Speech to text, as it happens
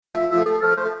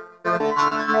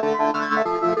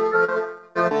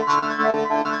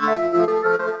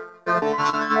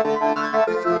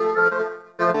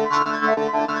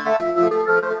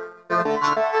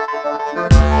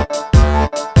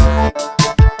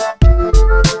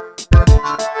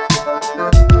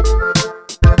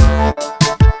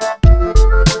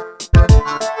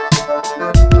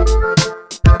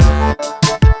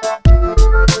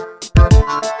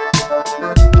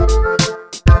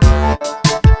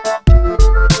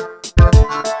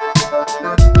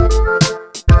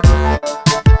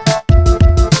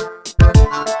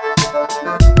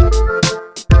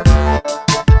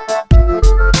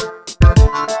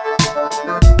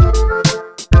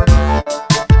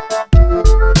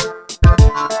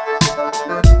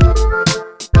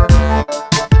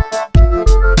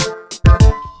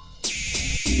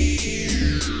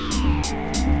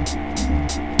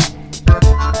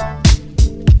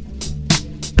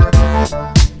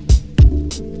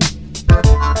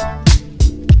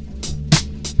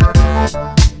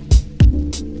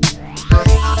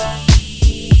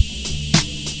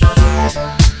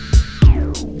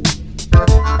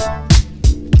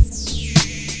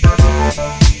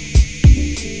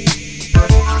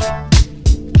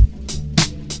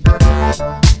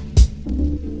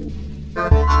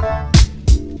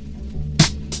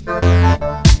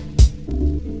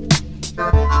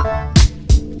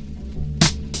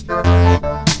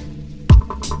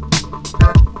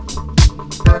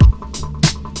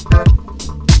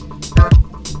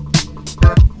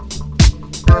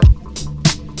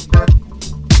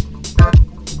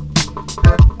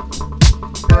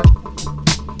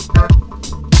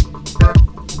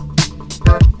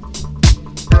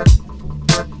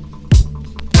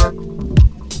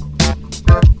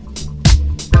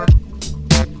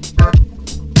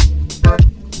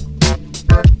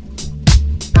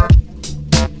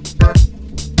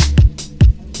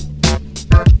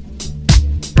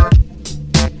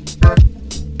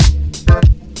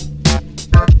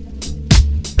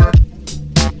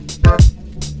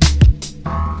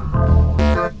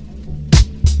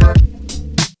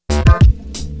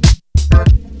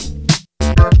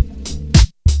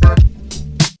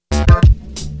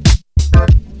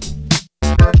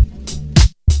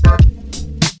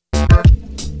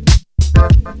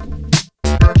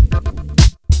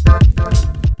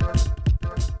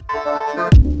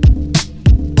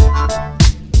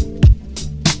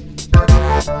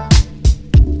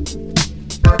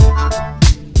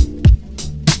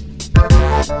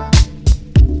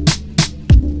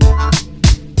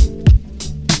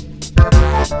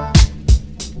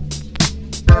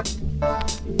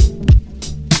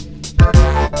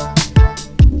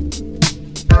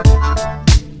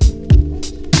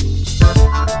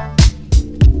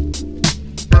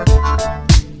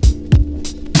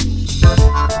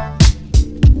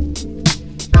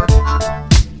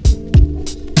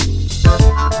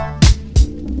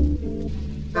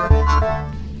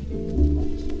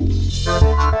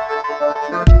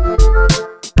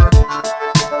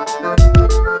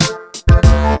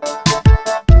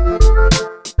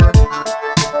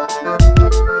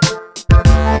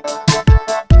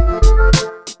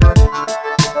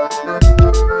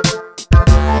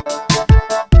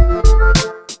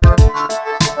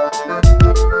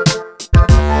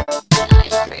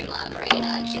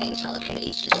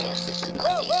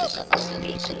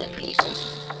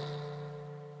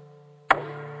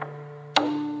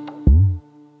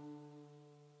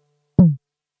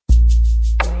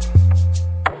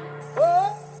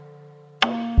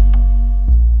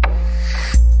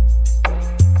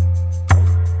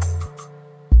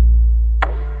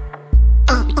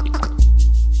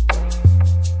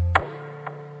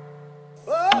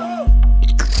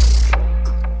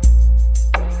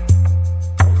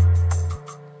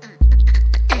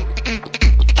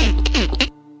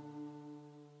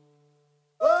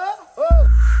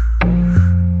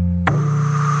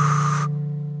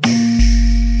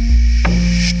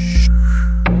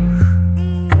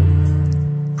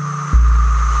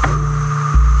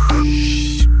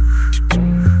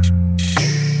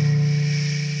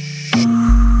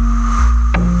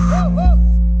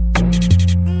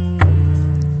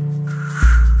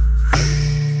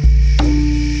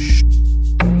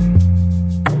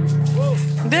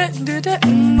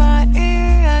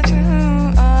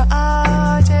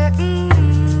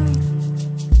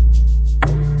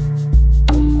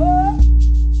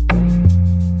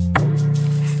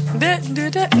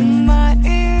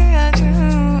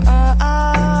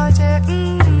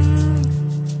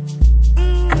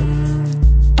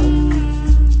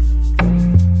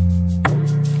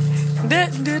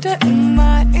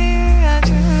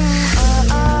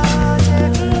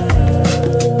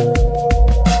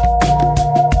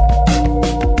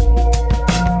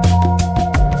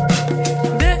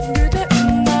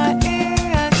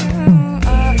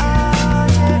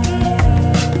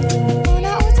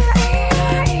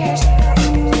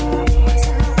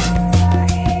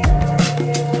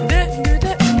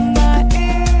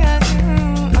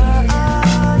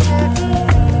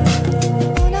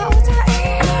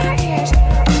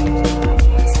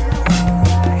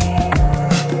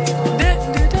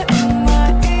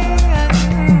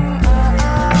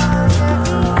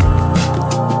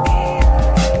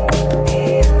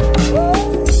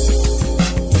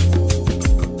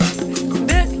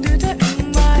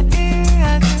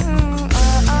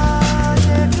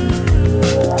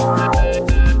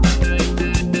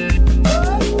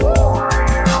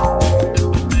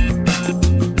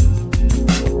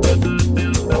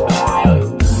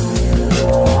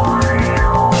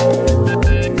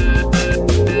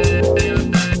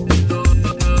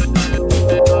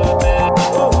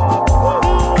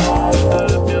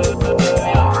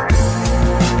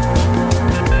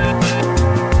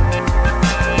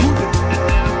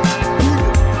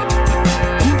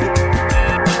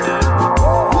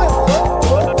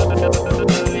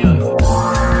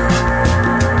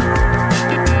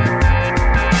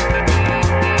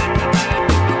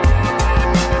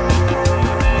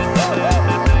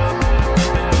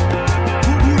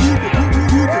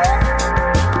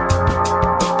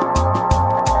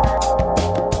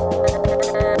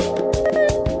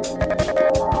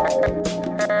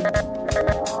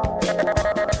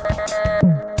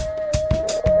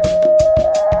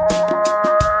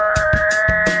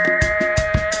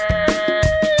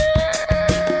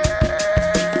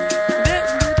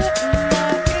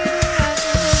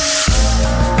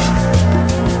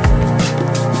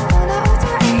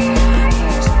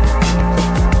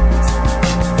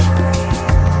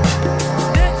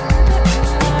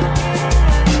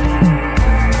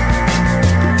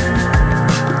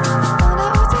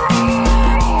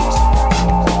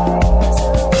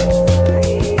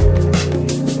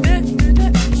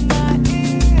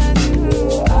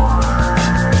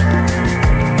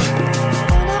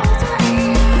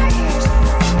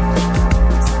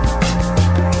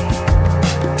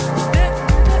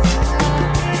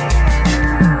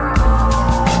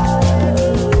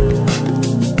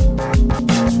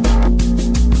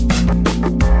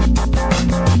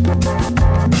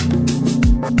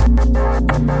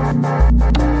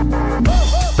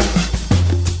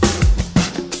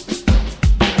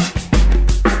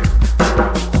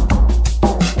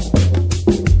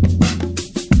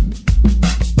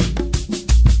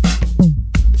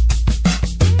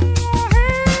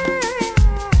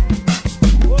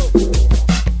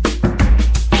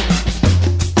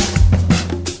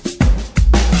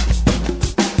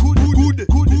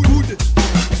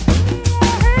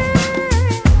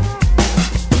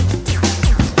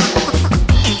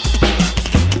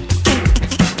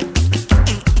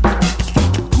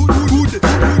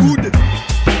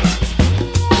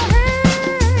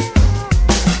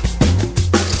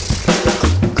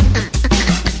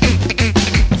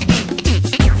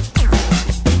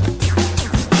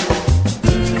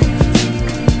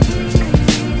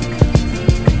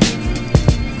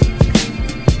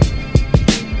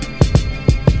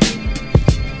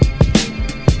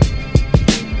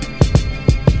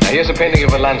Here's a painting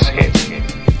of a landscape.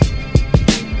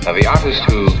 Now, the artist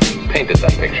who painted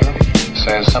that picture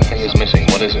says something is missing.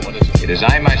 What is it? It is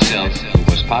I myself who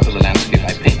was part of the landscape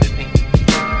I painted.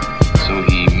 So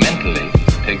he mentally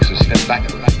takes a step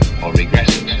backward, or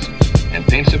regresses, and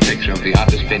paints a picture of the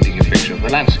artist painting a picture of the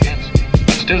landscape.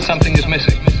 But still something is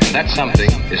missing, and that something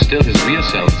is still his real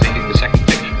self painting the second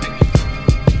picture.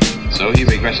 So he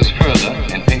regresses further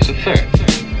and paints a third.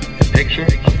 A picture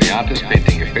of the artist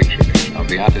painting a picture of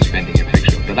the artist painting a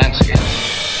picture of the landscape.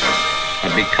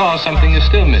 But because something is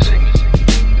still missing,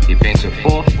 he paints a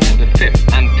fourth and a fifth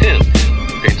until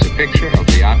he paints a picture of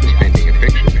the artist painting a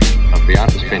picture of the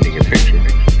artist painting a picture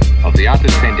of the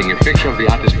artist painting a picture of the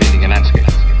artist painting a landscape.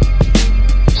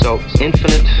 So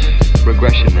infinite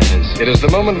regression then is... It is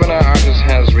the moment when our artist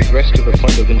has regressed to the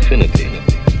point of infinity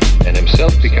and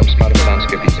himself becomes part of the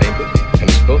landscape he painted and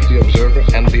is both the observer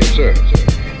and the observed.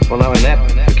 Well, now in that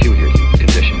peculiar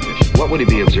condition, what would he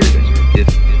be observing if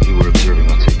he were observing,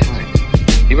 let's say, time?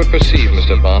 He would perceive,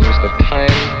 Mr. Bonds, that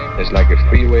time is like a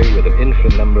freeway with an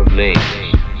infinite number of lanes.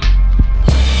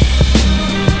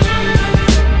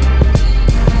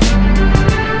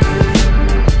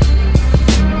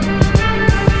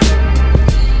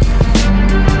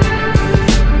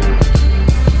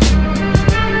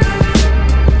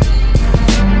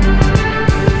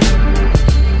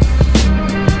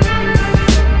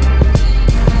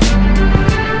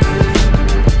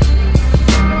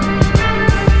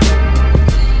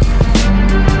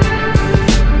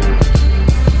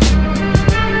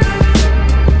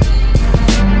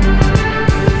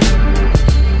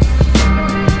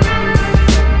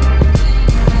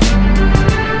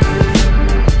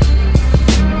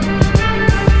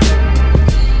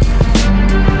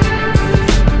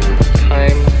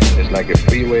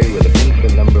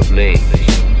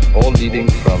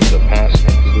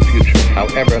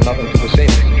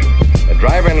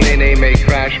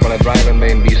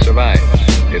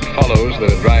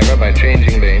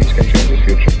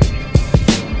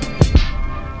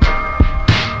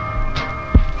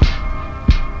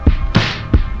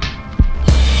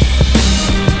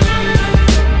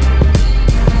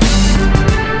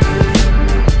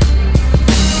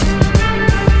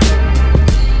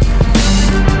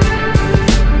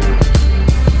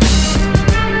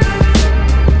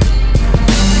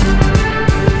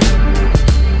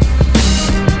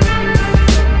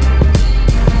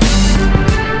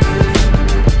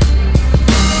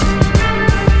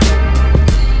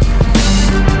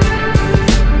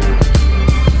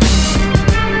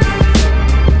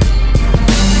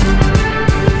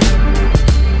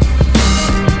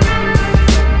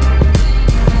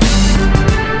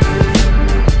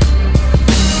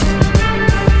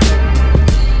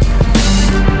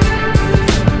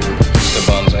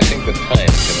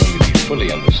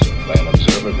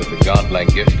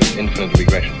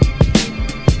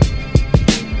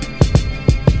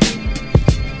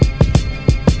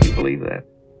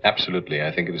 Absolutely,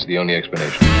 I think it is the only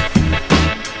explanation.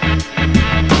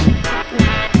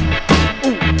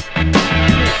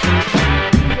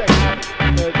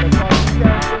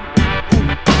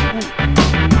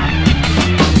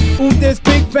 Ooh, this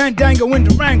big fandango in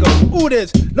Durango. Ooh,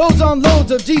 this loads on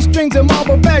loads of G-strings and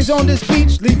marble bags on this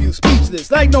beach. Leave you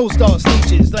speechless like no-star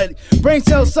sneeches. Like brain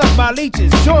cells sucked by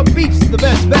leeches. Short beach is the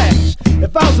best batch.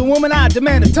 If I was a woman, I'd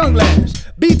demand a tongue lash.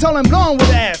 Be tall and blonde with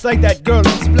ass like that girl in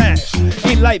Splash.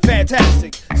 Ain't life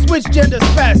fantastic? Switch gender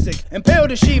spastic. Impale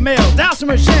to she-male. Douse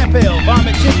her champagne.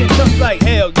 Vomit chicken chunks like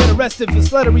hell. Get arrested for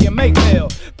sluttery and make mail.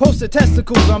 Post the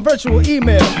testicles on virtual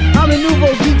email. I'm the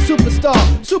nouveau geek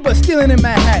superstar. Super stealing in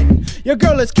Manhattan. Your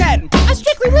girl is cattin'. I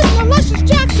strictly listen to Luscious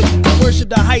Jackson. I worship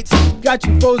the heights. Got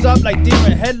you froze up like deer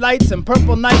in headlights and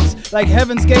purple nights like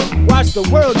Heaven's Gate. Watch the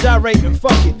world gyrate and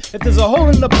fuck it. If there's a hole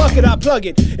in the bucket, I plug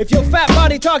it. If your fat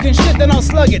body talking shit, then I'll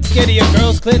slug it. Scared of your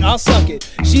girl's clit, I'll suck it.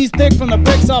 She's thick from the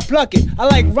bricks, I'll pluck it. I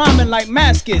like rhyming like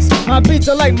Mascis. My beats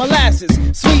are like molasses.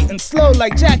 Sweet and slow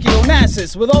like Jackie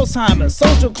Onassis. With Alzheimer's,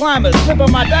 social climbers, slip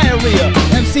on my diarrhea.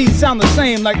 MCs sound the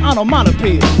same like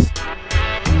onomatopoeias.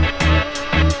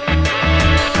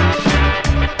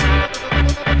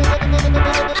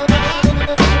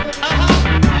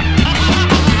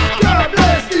 God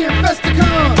bless the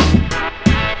Investicon.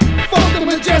 Fuck the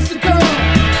Majesticon.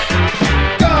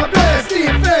 God bless the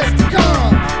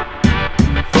Investicon.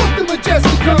 Fuck the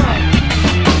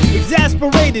Majesticon.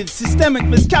 Exasperated, systemic systemic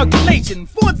miscalculation.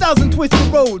 4,000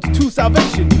 twisted roads to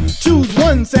salvation. Choose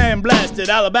one sandblasted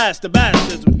alabaster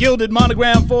bastards with gilded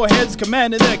monogram foreheads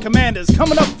commanding their commanders.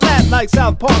 Coming up flat like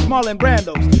South Park Marlon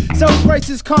Brandos.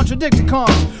 Self-crisis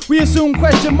contradicticons. We assume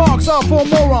question marks are for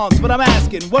morons, but I'm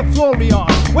asking, what floor are we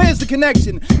on? Where's the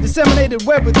connection? Disseminated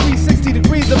web with 360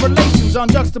 degrees of relations on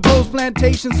juxtaposed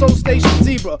plantation, soul station,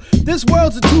 zebra. This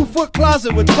world's a 2-foot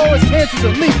closet with Taurus, Cancers,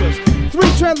 and Libras.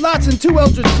 3 Trent Lots and 2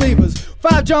 Eldridge Cleavers.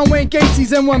 5 John Wayne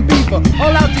Gacy's and 1 Beaver.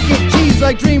 All out to get cheese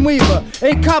like Dreamweaver.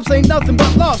 8 cops ain't nothing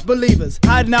but lost believers.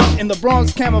 Hiding out in the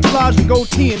Bronx camouflage and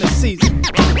goatee in the season.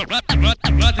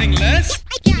 Nothing less?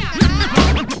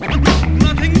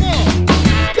 Nothing more.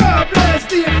 God bless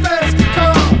the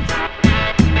Investicon.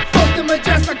 Fuck the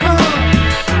Majesticon.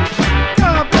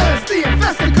 God bless the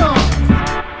Investicon.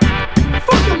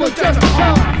 Fuck the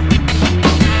Majesticon.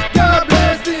 God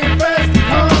bless the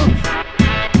Investicon.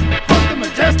 Fuck the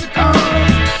Majesticon.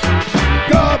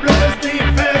 God bless the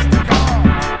Investicon.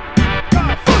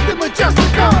 God fuck the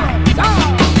Majesticon.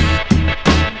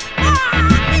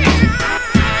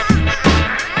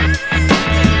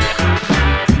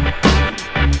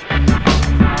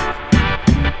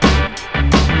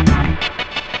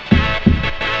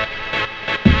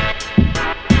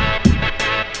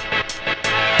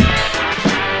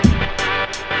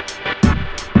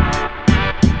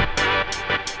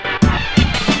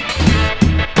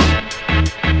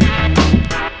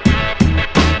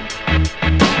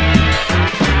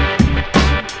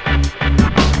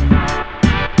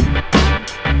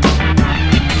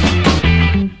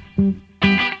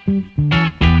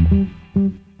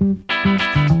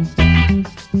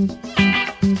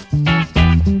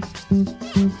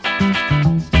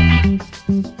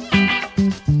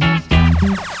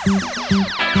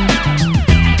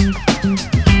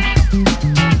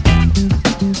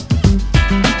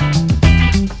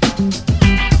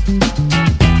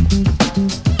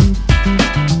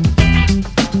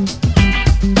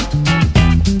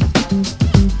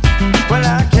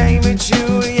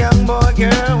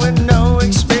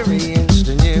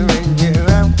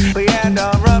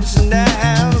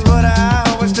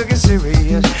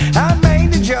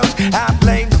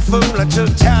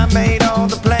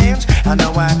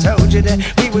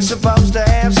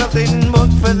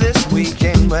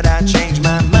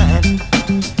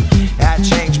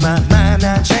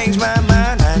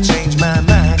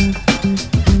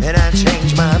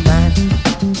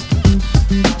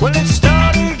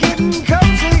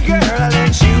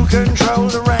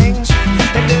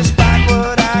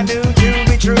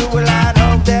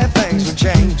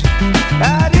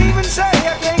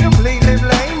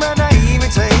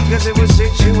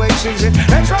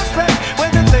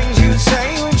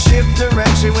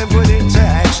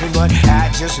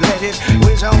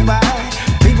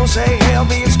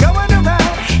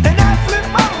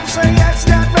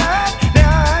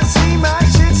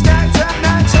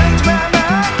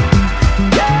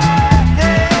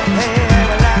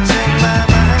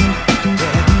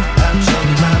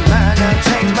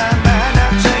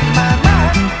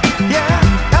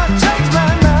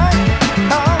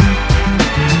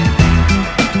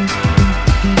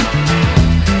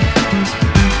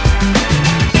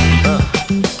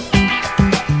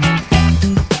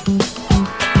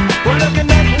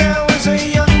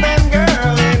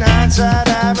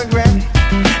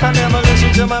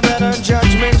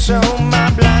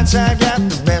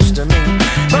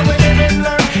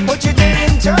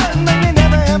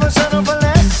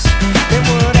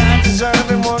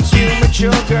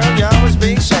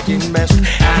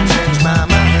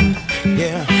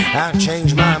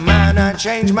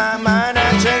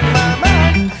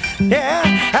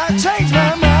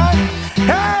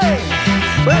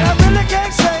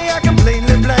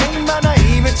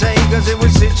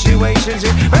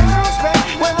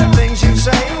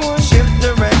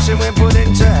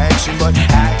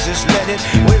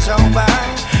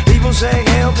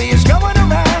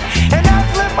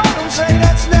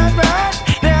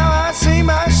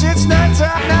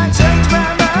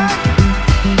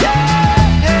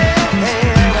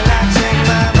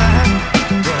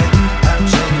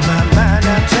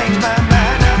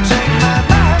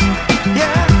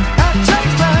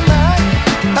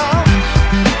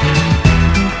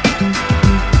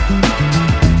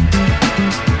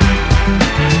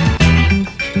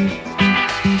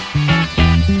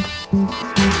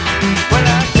 Well,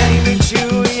 I came at you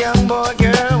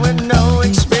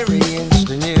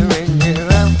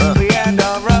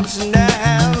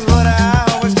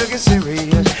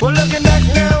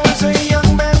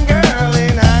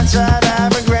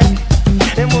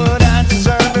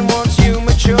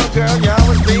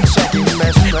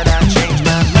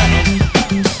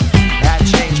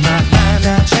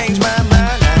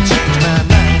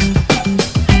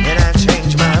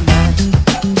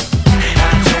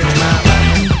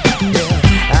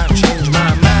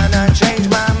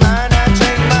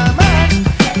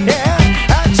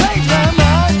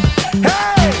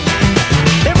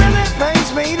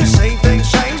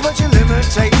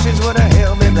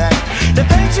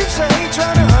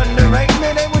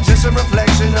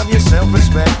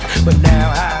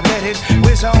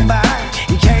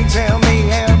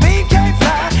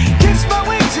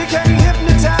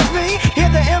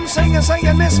you're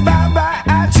saying this bye-bye,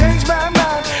 I changed my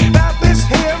mind about this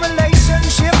here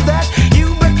relationship that you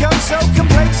become so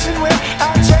complacent with.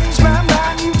 I changed my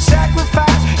mind, you sacrifice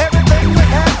everything we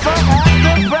had for half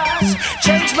the price.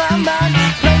 Change my mind,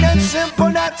 plain and simple,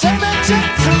 not tame and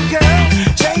gentle, girl.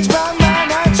 Change my mind,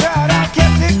 I tried, I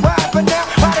kept it quiet, but now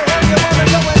why the hell you wanna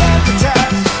go and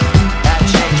advertise? I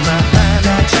changed my mind,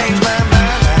 I changed my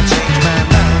mind, I changed my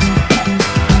mind,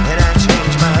 and I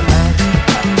changed my mind.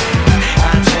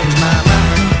 I changed my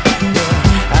mind, yeah.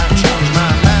 I changed my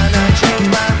mind, I changed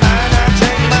my mind, I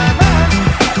changed my mind,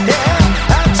 yeah.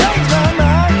 I changed my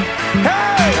mind,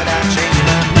 hey, and I changed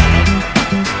my mind.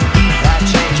 I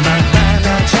changed my mind, I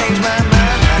changed my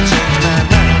mind, I changed my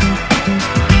mind,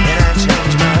 and I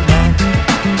changed my mind.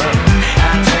 I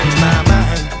changed my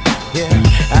mind,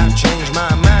 yeah. I changed my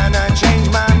mind, I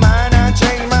changed my mind, I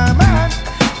changed my mind,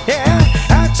 yeah.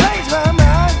 I changed my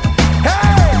mind, hey.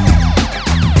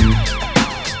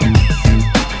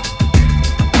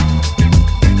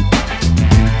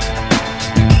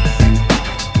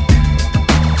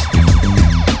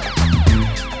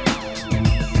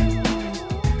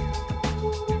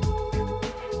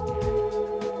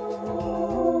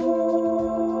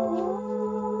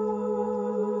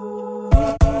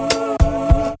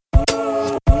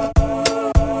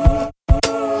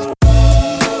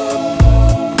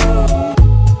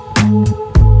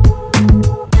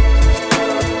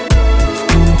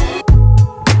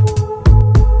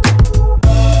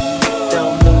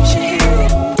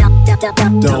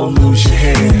 Don't lose your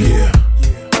head, yeah.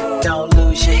 Don't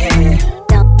lose your head.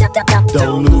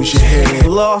 Don't lose your head.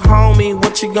 Little homie,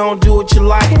 what you gonna do with your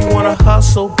life? You wanna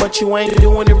hustle, but you ain't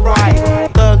doing it right.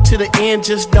 Thug to the end,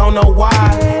 just don't know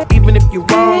why. Even if you're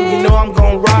wrong, you know I'm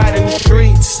gonna ride in the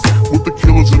streets with the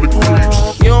killers and the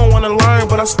creeps. You don't wanna learn,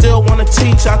 but I still wanna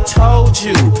teach. I told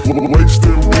you,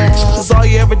 wasting weeks. Cause all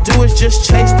you ever do is just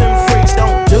chase them freaks.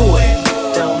 Don't do it.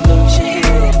 Don't lose your head.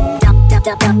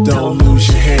 Don't lose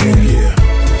your head, yeah.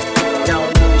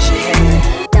 Don't lose your head.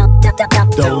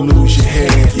 Don't lose your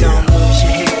head, yeah.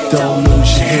 Don't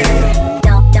lose your head.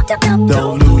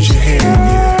 Don't lose your head,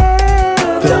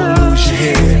 yeah. Don't lose your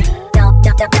head.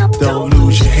 Don't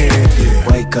lose your head, yeah.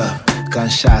 Wake up,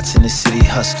 gunshots in the city,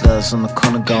 hustlers on the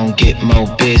corner gon' get more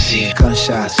busy.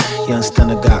 Gunshots, young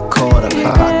stunner got caught up.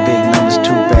 Pop big numbers,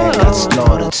 too bad, got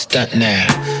slaughtered. Stunt now,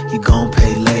 you gon'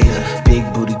 pay later. Big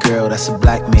booty girl, that's a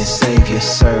black man savior.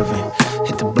 Serving,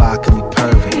 hit the block and we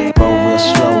perving. Roll real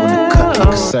slow in the cut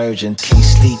like a surgeon. Can't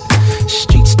sleep,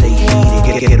 streets stay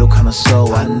heated. Ghetto kinda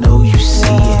soul, I know you see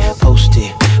it. Post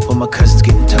it, when my cousins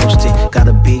getting toasted. Got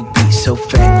a big beat so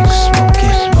fat you can smoke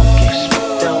it.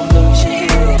 Don't lose your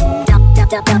head.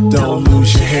 Don't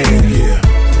lose your head, yeah.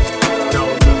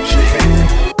 Don't lose your head.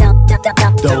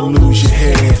 Don't lose your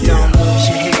head, yeah.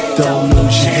 Don't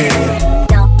lose your head.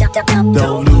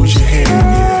 Don't lose your head,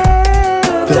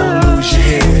 yeah. Don't lose your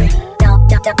head.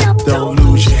 Don't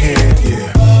lose your head,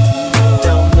 yeah.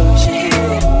 Don't lose your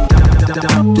head.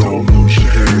 Don't lose your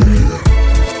head, yeah.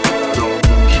 Don't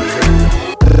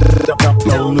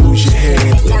lose your head. Don't lose your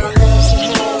head.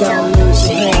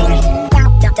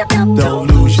 Don't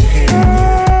lose your head, yeah.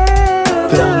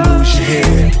 Don't lose your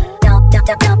head.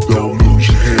 Don't lose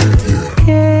your head, yeah.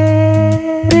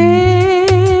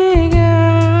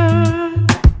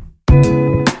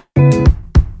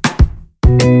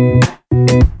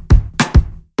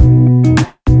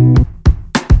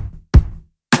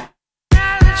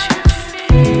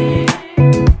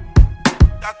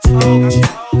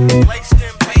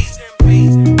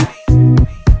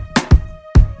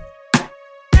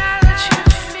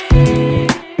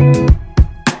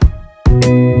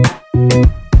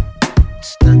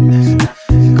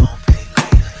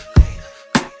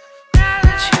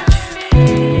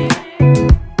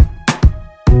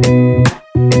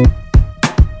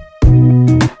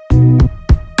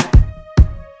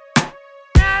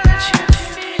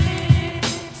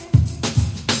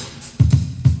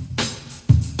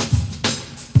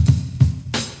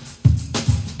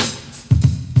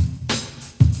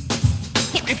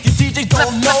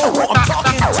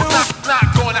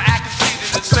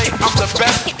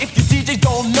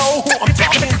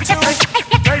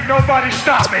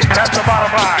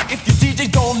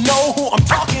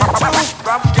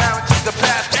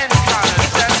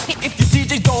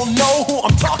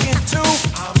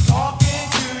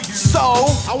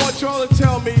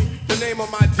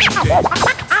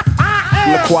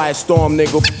 Quiet storm,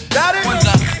 nigga. Got it? On the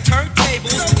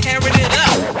turntables, tearing it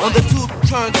up. On the two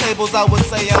turntables, I would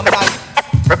say I'm like.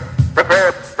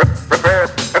 Prepare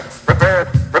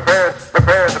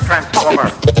the transformer.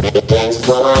 Dance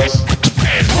brothers.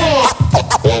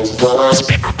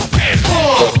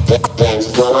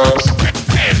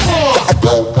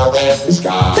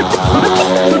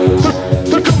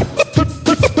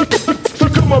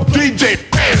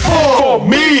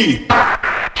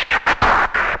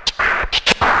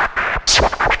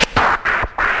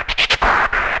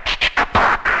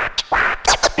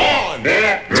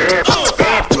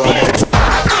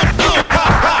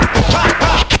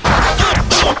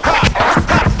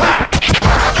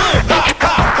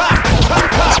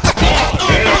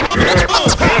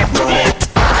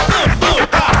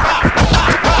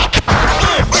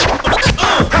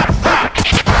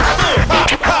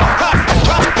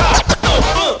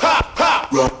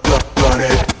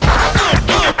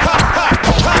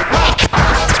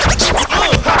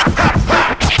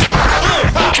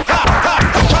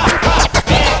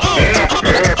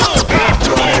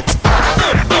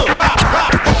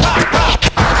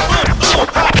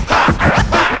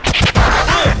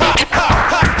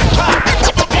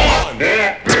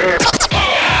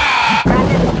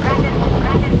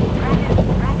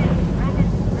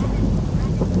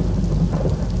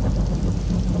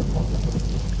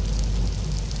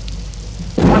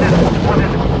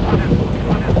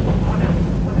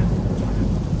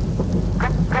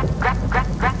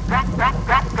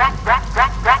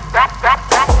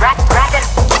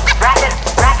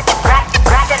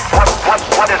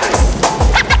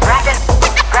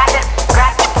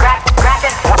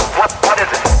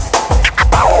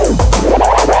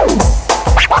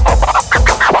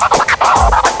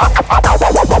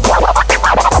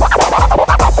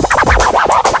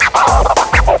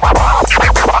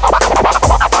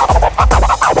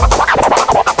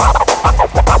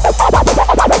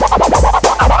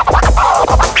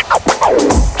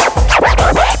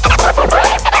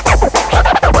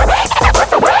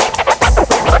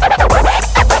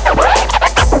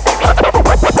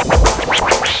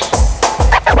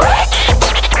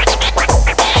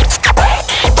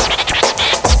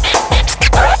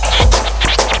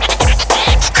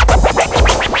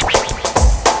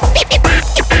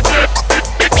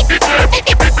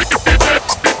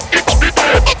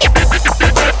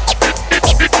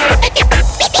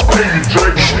 I'm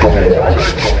different,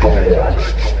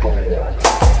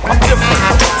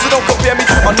 so don't compare me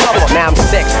to another. Now I'm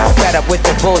sick, fed up with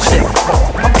the bullshit.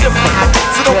 I'm different,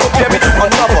 so don't compare me to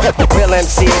another. Real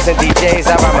MCs and DJs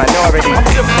are a minority. I'm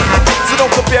different, so don't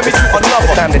compare me to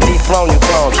another. Time to dethrone you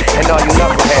clones and all you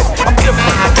knuckleheads. I'm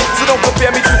different, so don't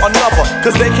compare me to another.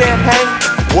 Cause they can't hang,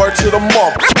 word to the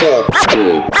mother.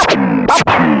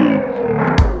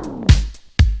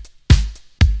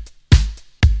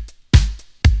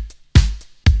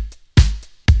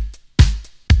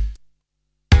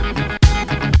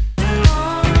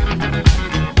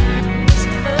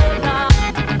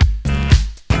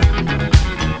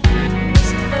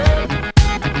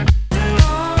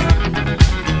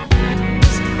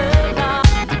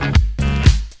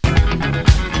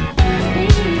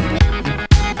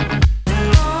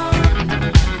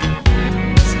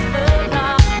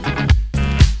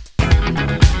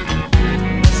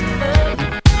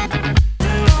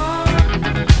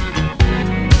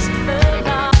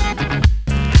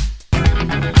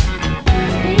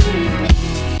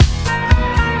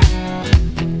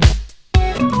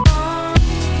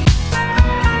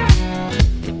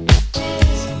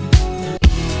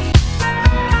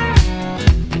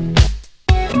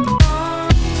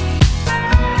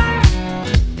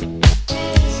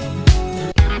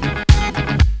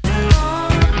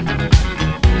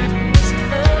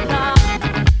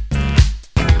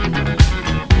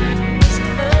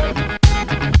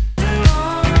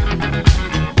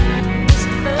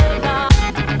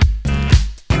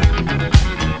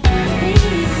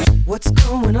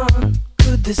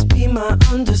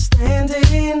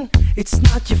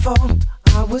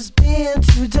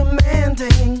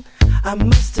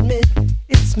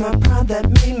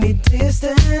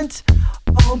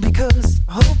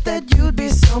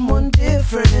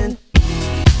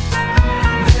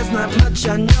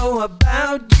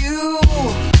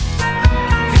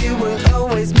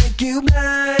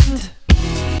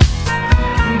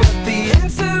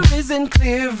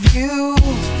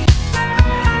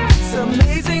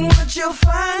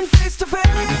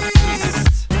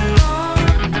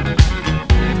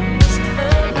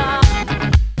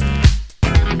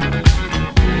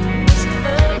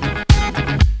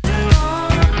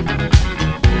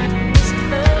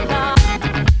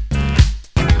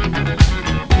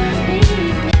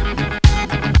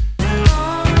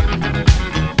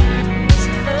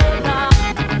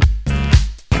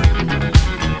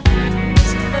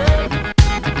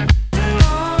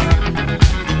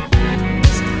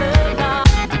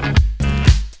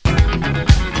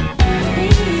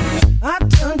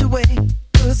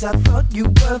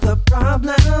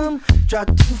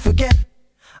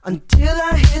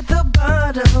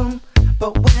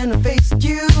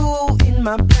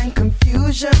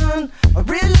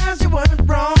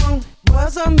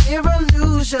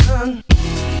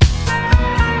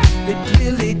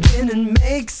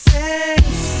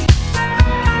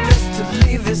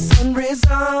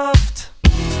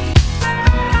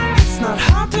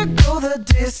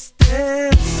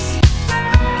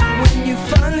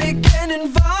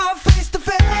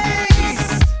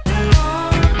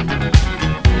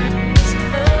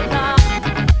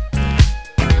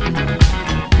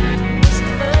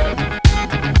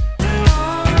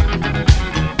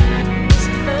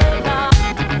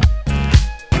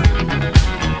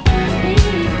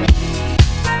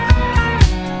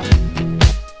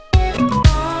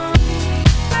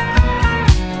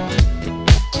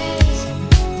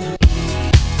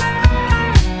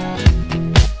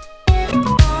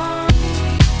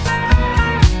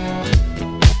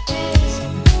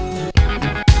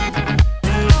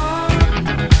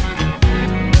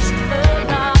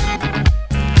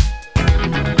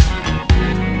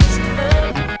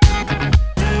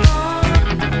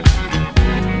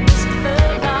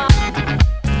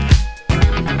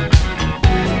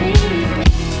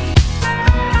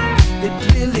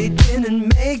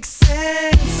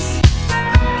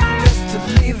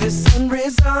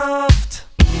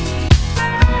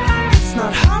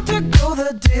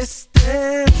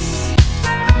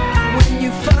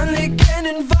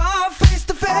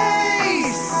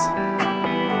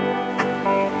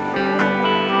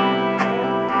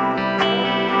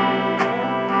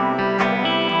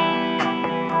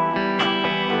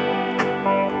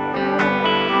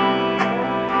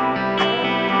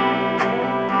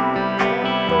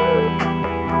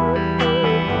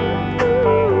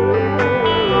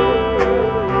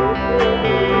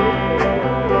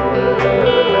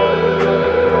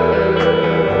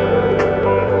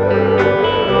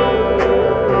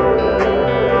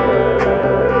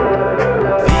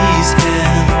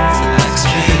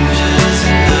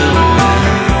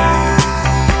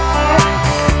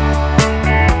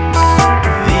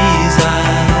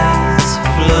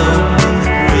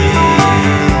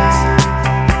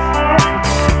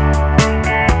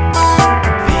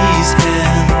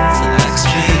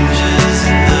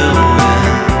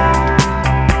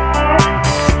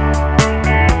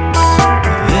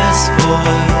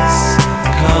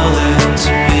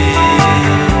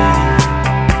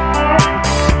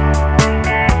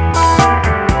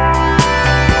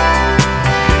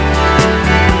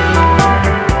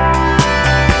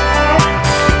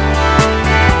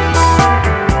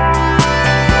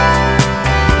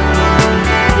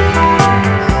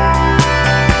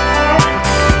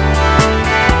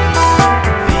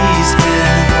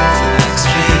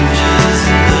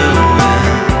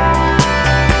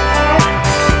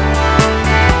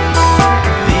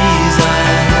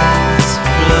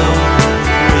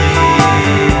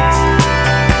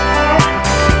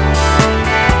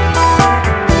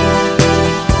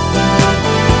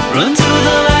 Run to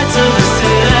the lights of the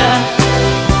city.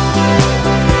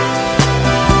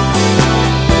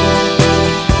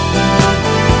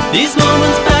 These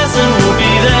moments pass and we'll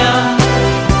be there.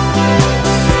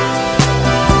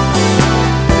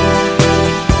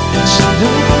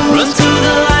 Run to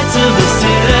the lights of the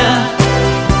city.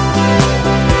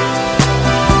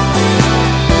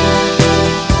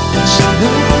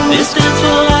 This dance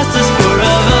will last us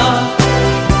forever,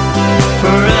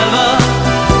 forever.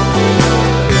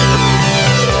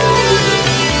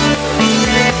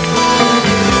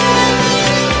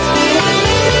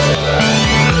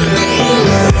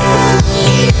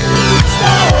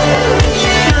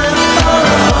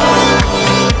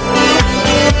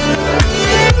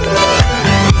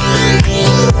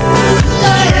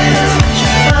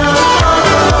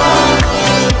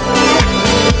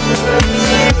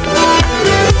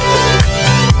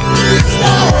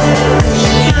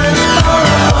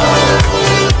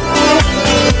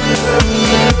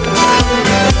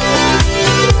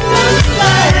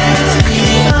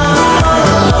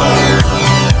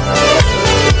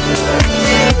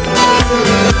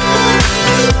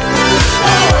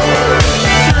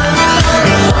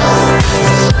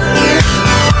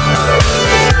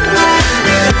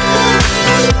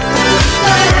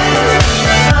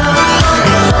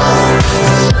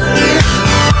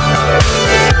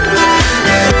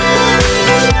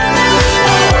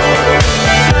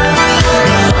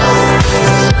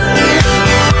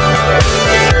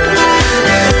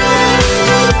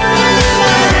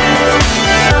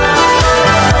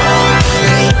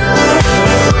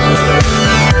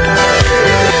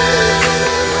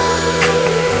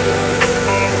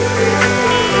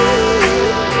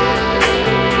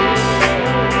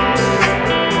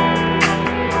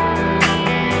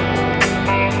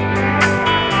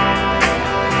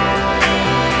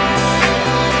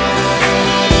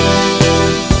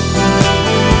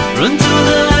 Run to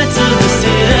the lights of the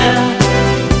city.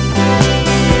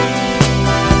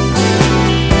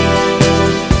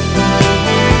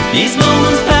 These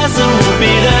moments pass and we'll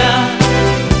be there.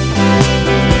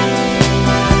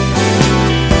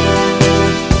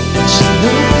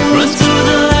 Run to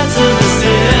the lights of the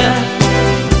city.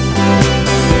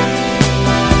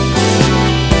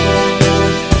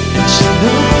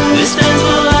 This dance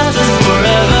will last us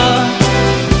forever,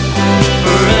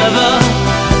 forever.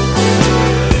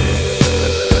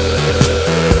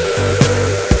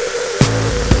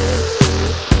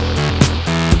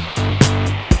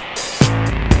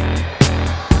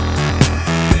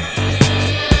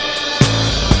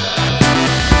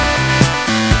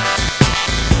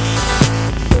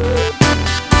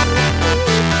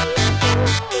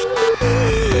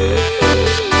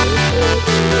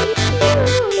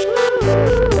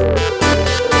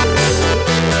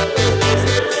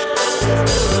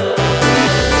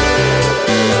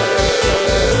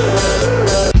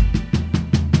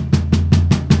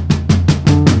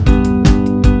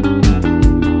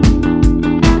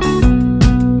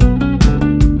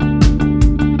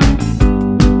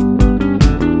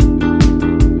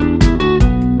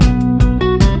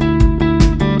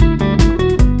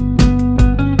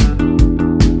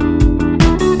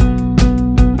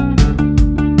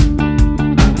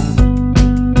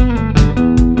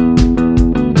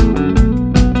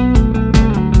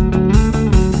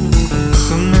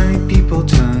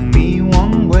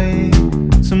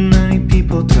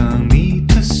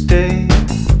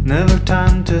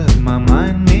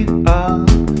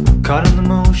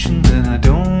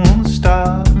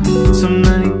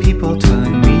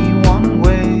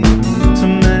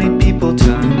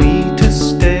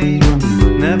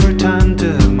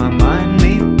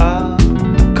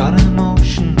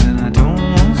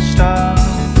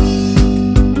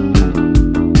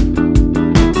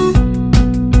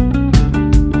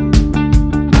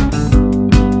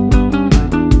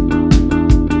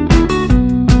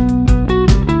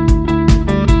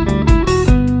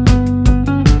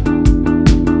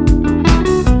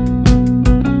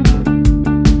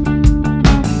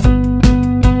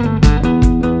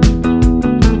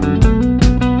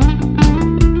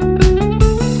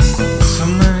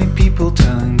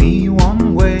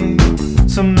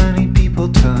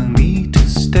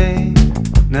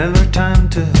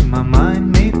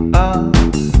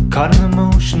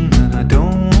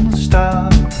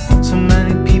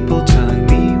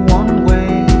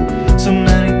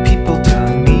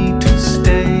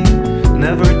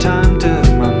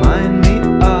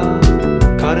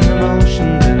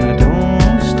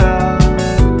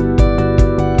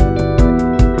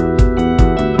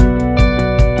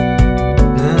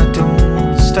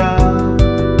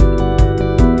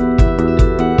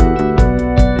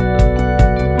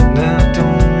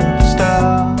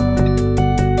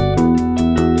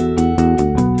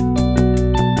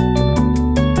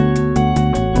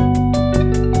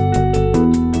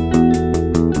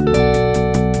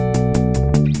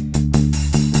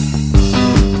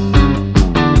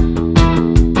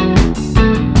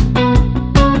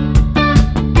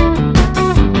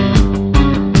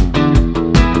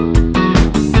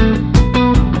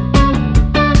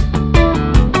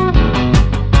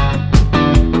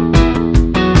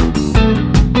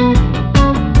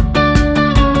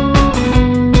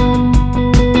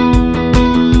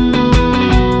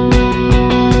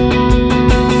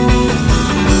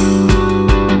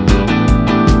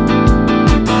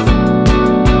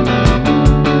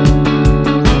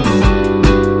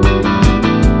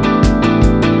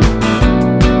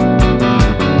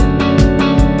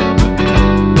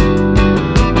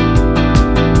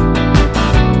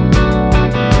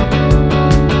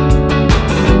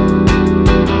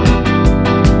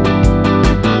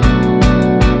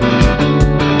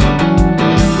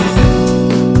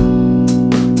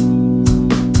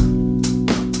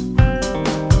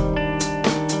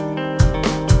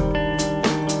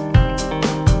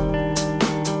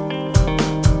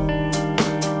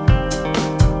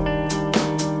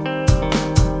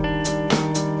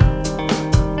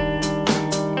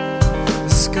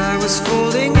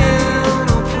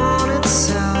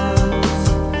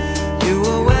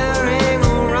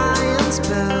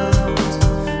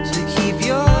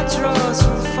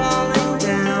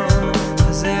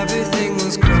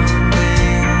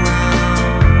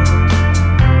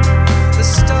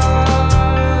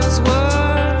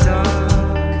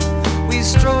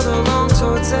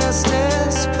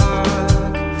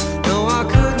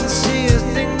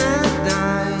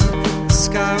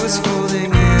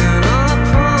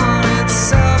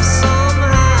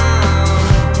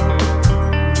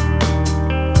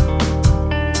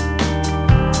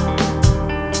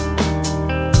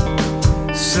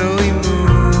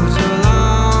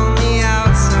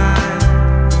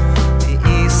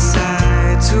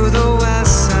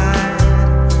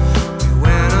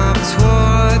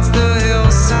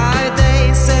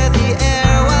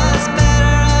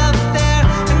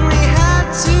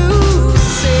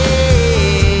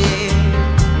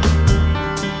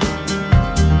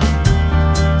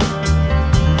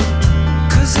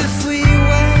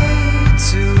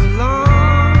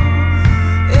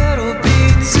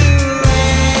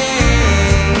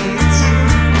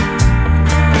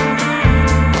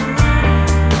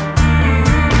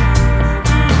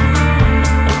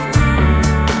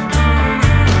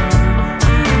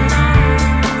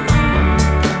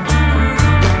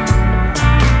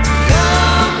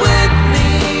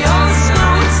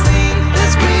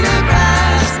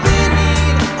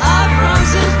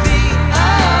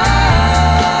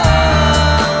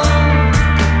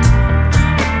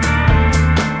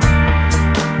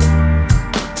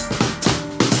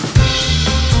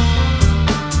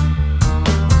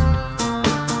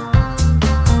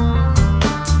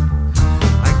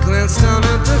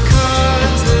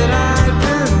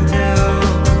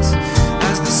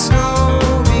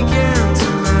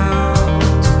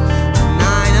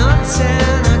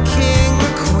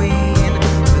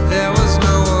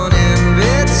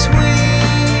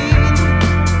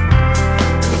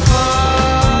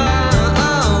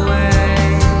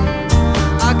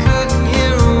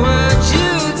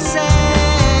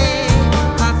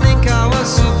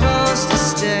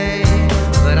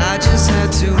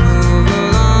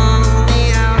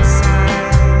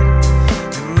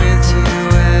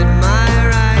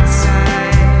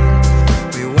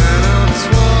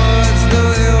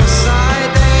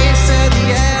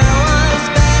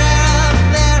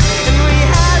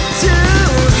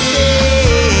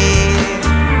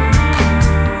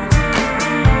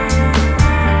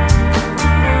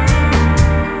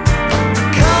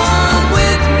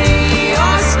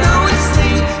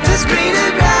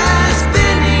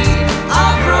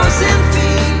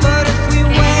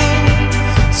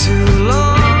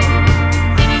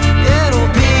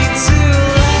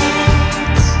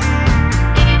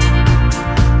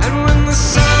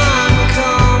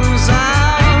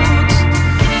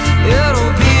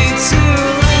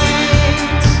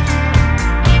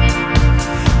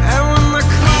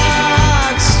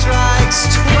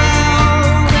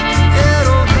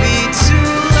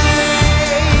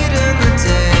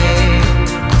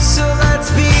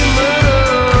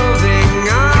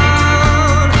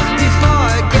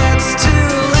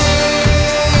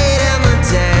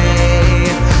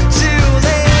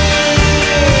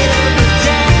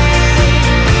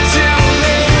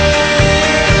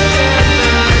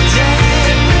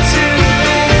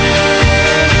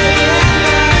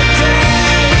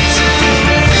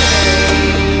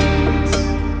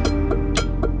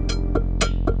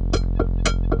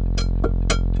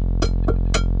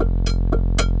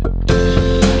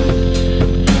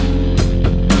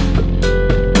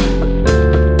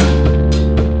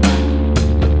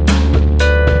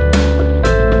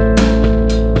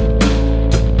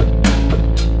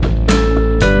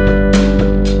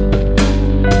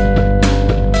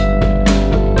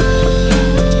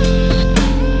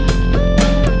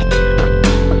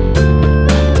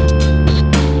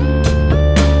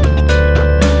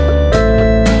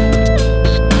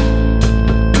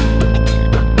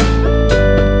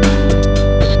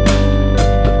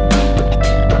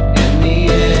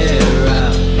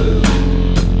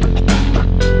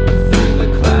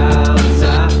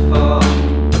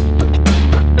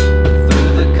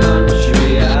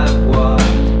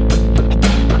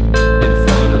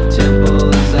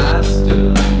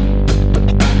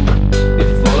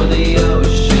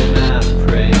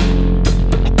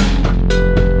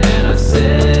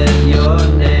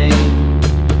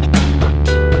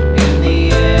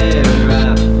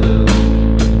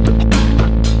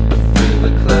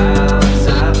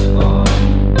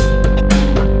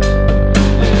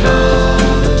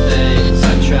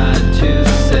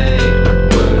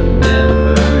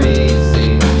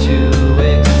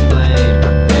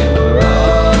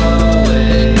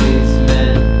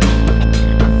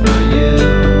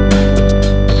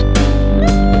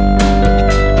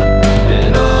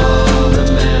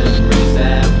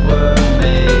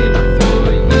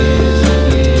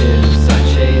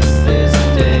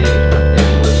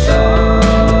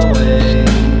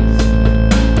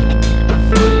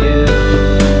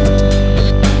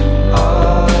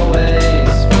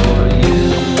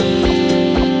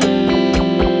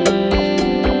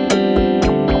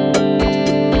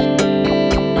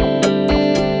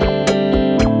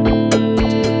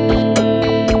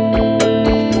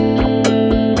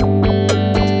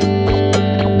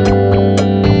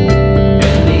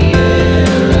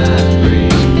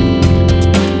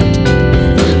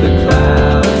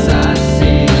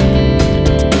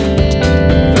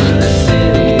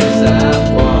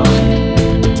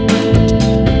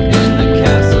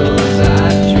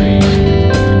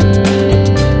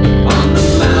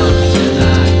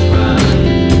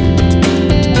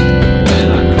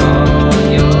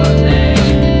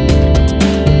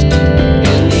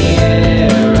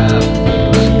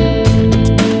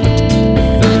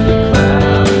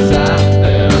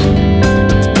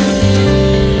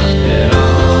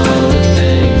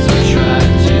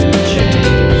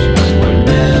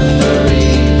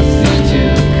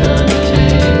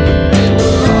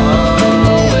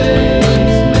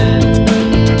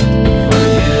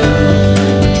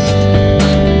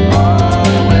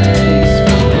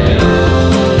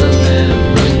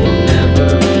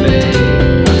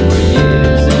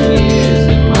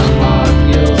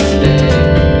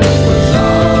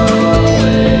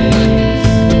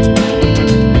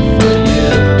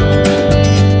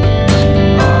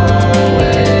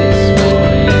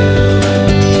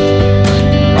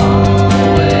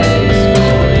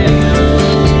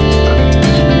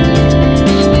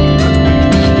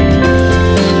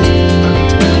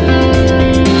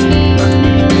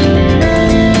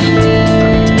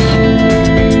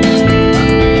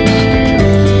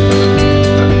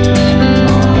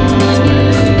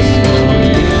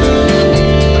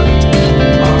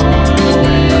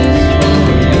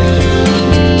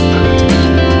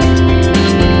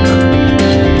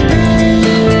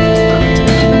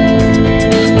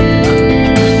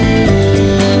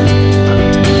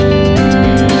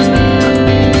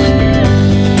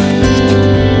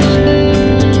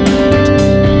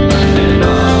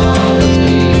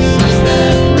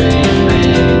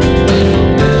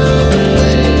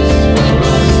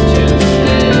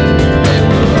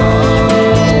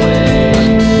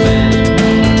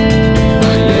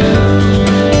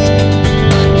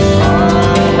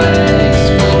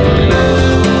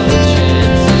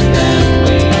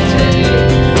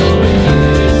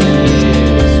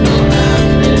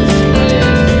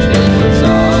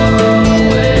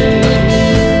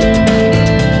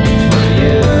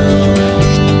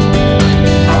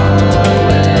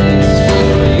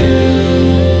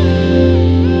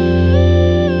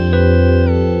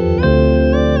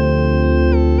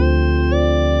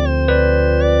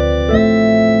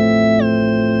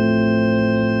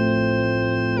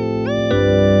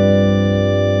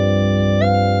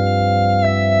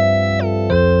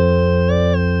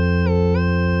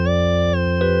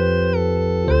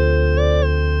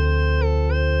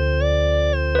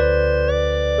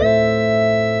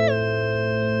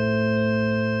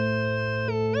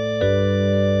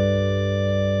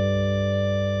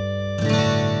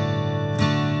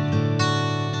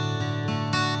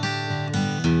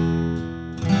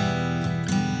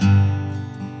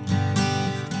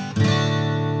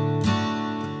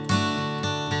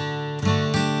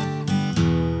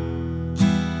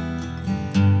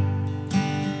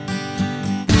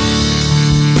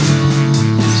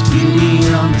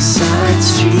 side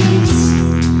streets.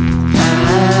 I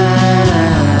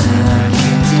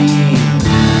can't dream.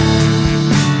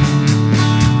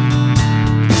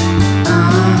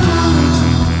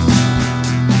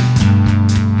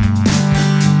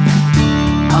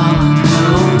 All I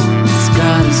know is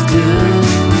God is good,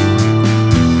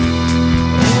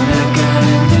 and I got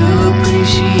a new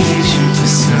appreciation for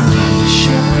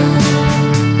sunshine.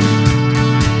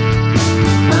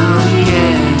 Oh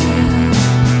yeah.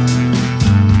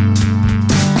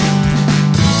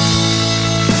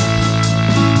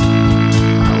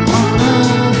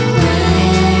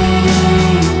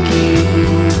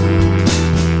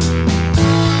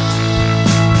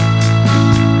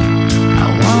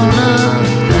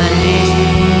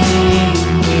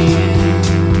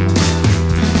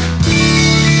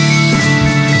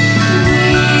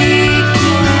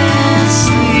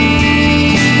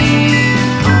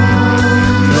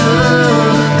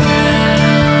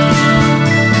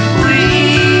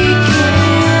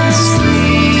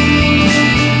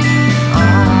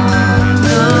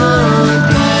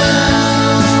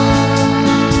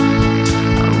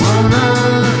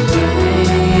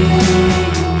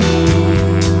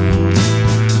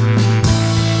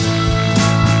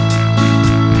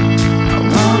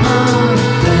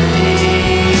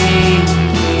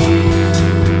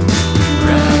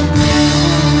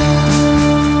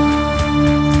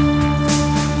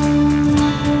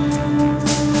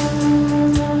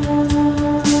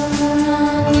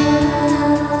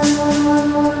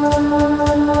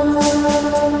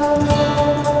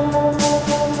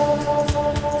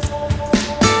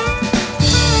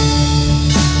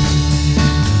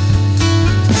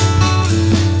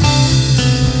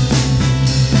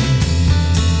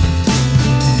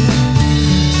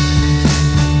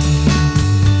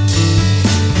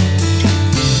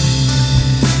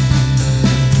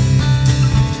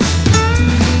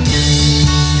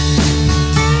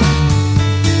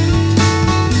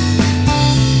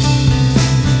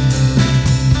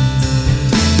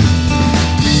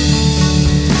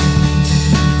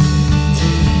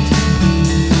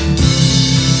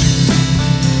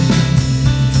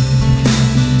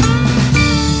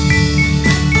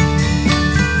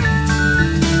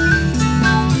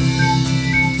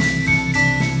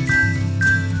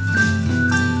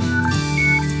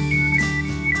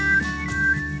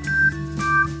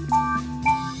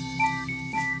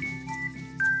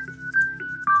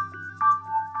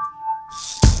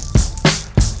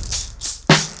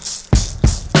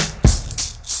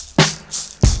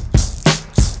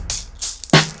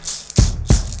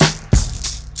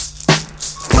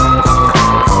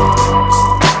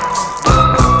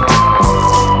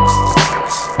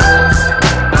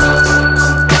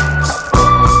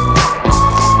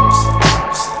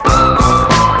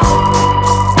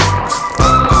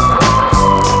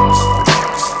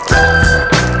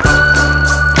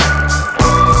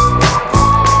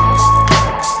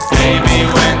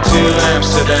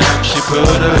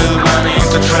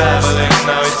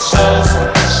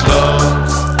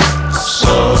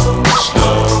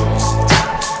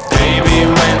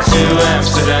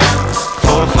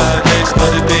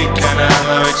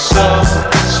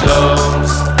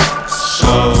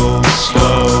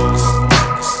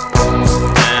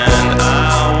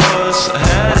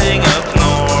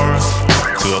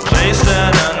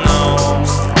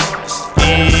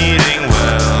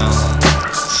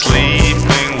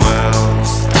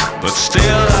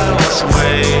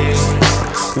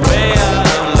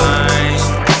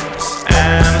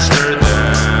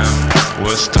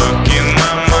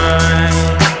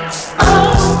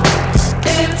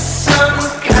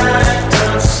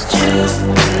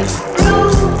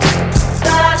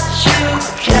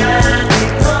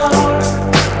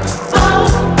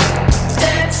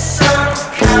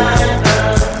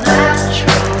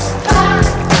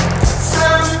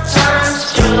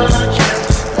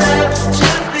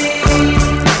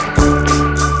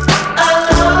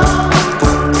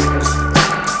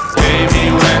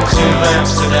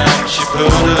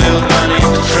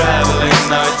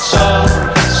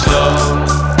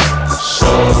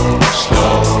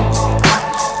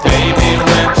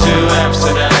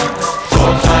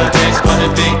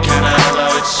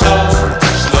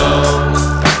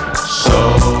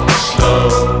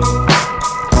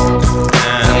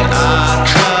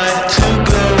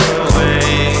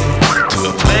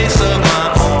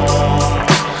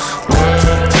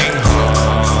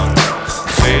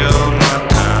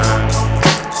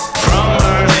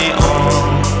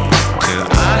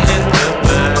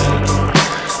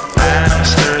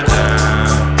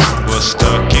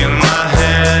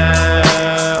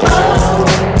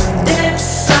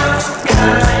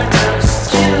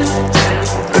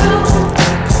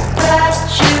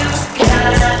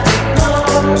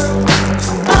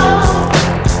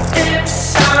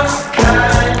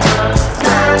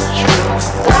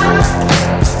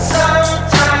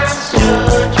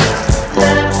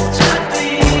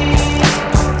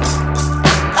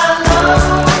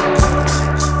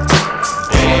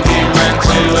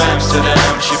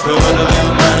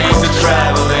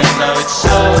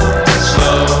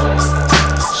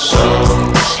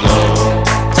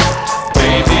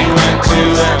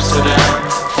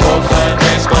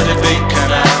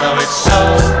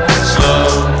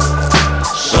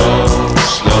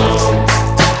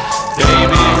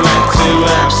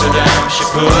 Amsterdam. She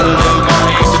put a little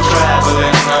money to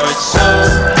traveling. Now it's so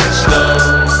slow,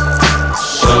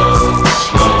 so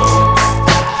slow.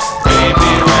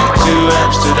 Baby went to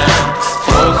Amsterdam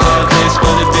for a 5 days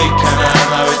for the big canal.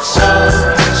 Now it's so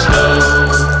slow,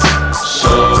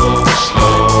 so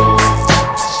slow,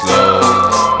 slow.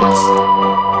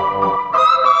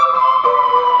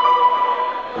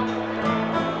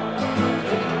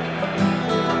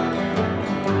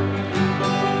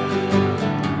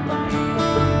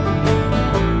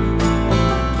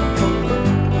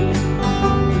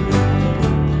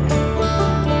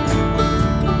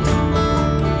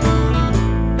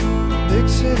 Big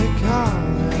city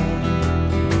calling,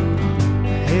 I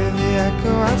hear the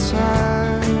echo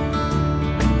outside.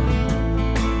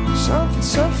 Something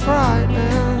so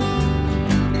frightening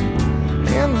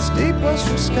in this deep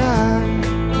western sky.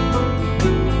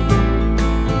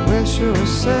 Wish it was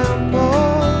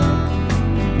simple,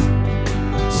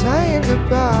 saying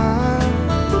goodbye.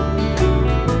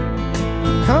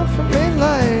 Comfort me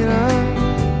later,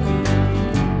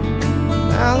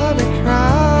 now let me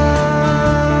cry.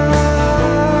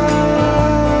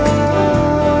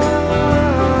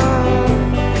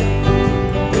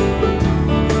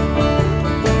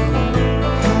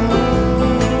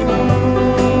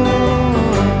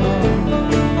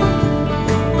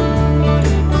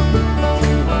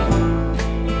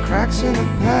 Cracks in the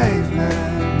pavement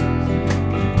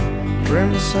bring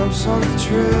me some sort of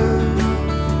truth.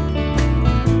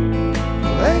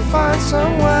 They find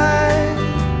some way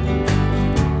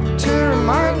to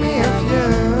remind me of you.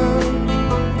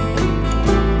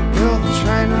 Will the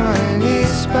train run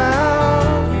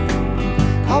eastbound?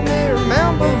 Help me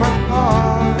remember my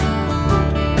part.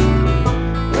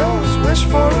 Will this wish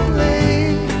for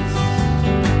release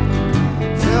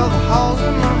fill the holes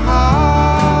in my heart?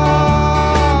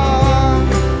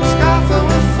 Sky filled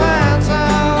with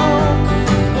phantoms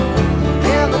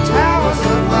in the towers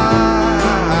of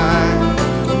light.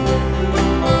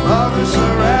 Lovers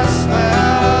are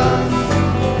restless,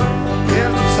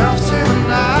 give themselves to the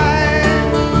night.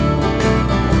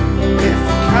 If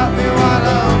you cut me wide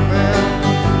open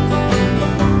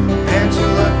and you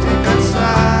look deep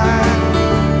inside,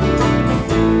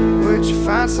 would you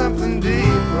find something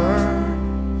deeper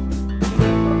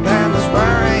than this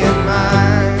worry in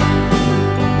mine?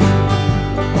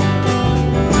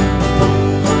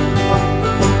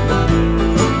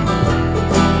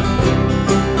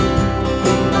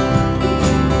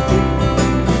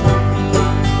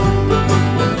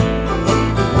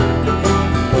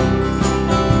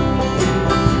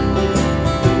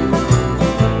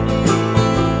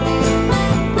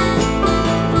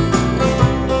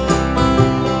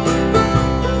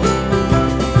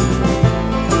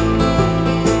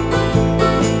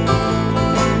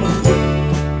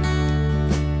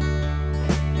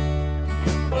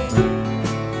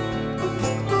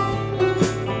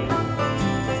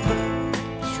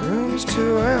 This room is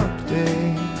too empty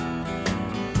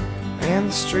and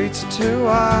the streets are too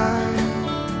wide,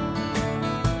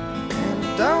 and I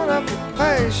don't have the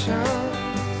patience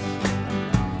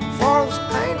for this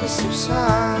pain to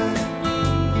subside.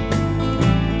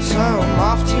 So I'm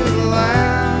off to the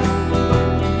land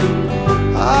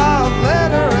of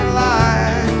glittering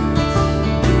lights,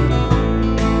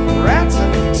 rats in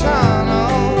the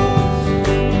tunnels,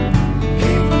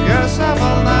 keep yourself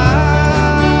alive.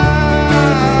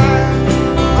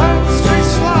 Learn the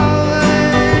streets slowly,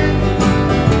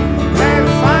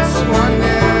 maybe find someone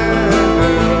new.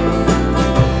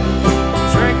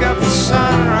 Drink up the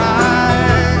sunrise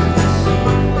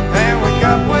and wake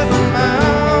up with the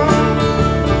moon.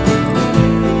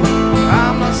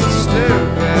 I'm not so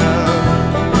stupid,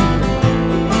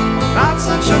 not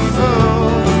such a fool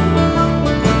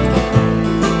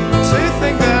to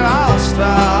think that I'll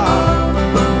stop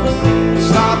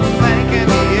thinking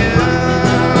of you.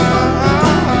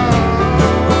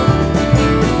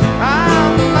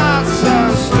 I'm not so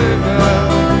stupid,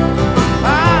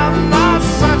 I'm not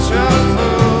such a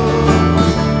fool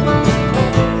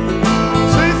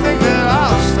to think that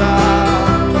I'll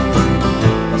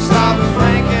stop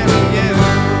thinking of you.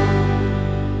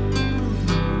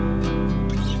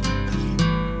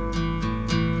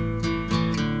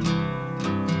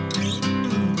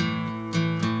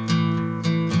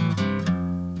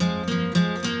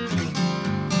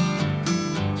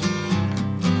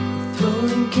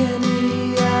 Throwing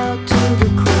candy out to the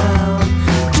crowd,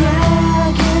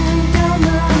 dragging down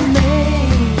the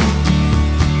main.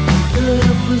 The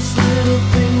helpless little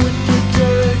thing with the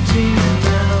dirty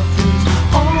mouth who's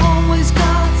always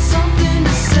got something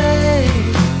to say.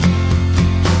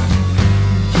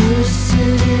 You're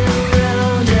sitting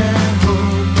around at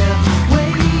home now,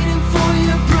 waiting for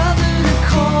your brother.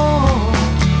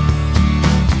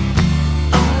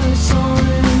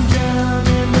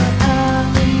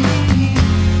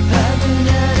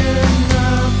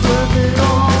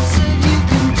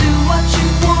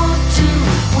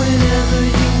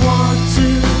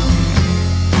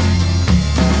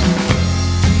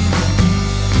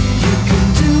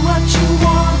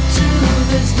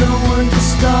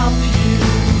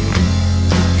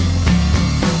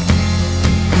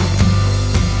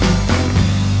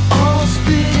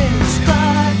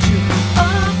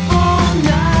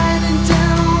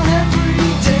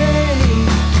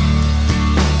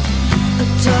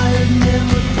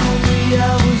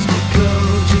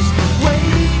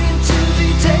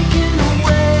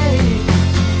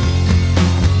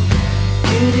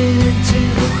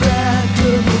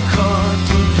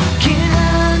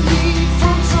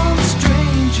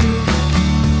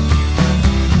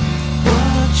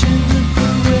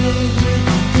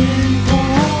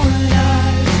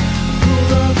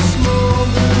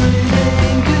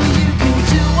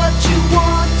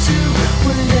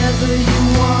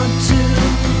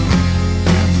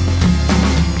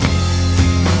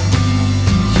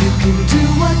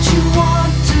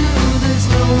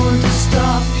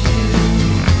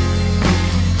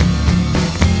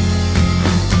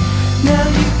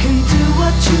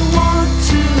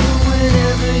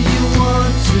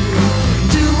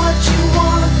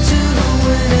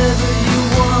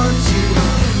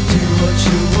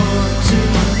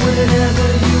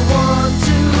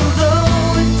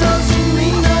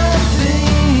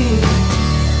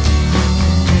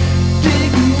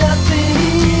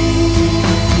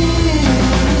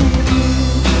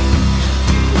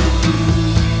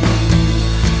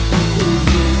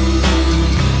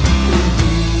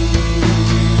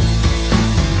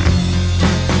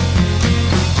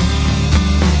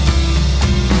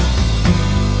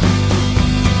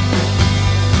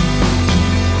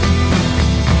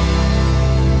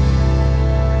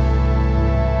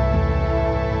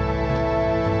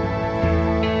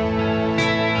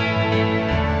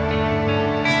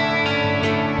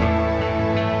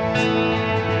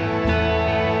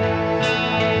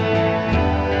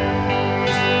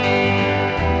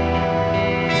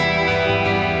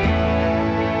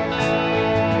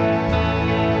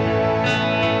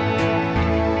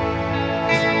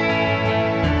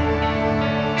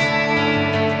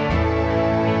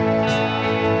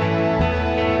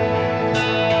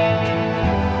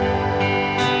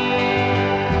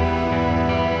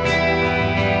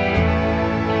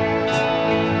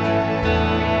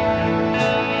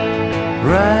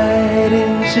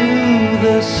 to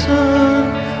the sun.